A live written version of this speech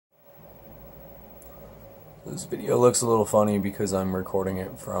This video looks a little funny because I'm recording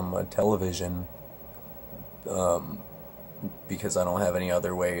it from a television, because I don't have any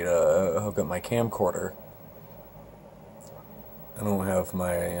other way to hook up my camcorder. I don't have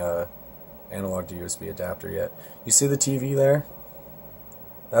my analog to USB adapter yet. You see the TV there?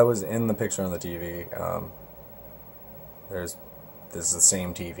 That was in the picture on the TV. This is the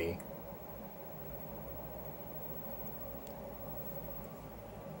same TV.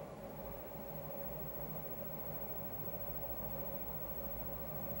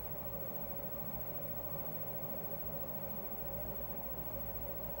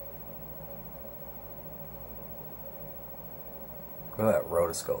 Look at that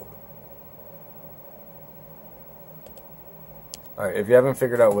rotoscope. Alright, if you haven't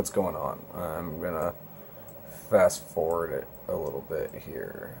figured out what's going on, I'm gonna fast forward it a little bit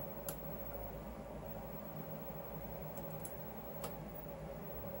here.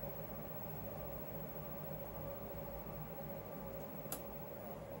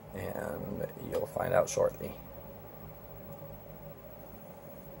 And you'll find out shortly.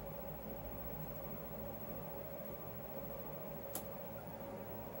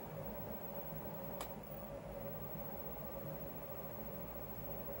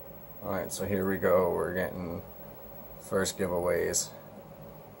 Alright, so here we go. We're getting first giveaways.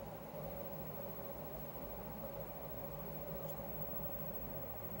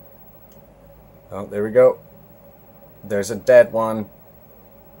 Oh, there we go. There's a dead one.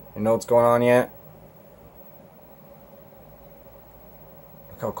 You know what's going on yet?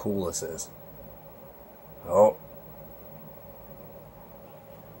 Look how cool this is. Oh.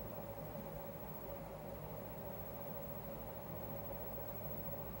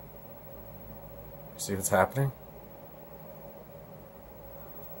 See what's happening?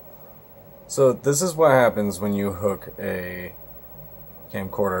 So this is what happens when you hook a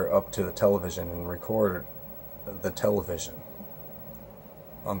camcorder up to the television and record the television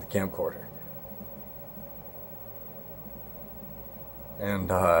on the camcorder. And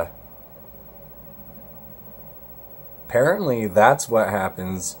apparently that's what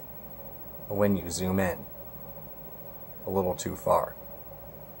happens when you zoom in a little too far.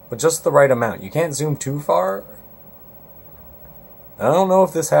 But just the right amount. You can't zoom too far. I don't know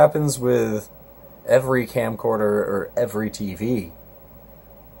if this happens with every camcorder or every TV.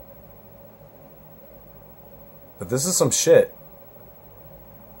 But this is some shit.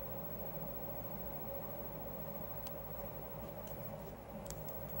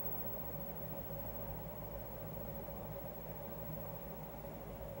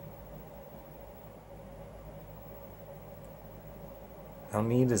 How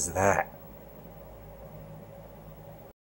neat is that?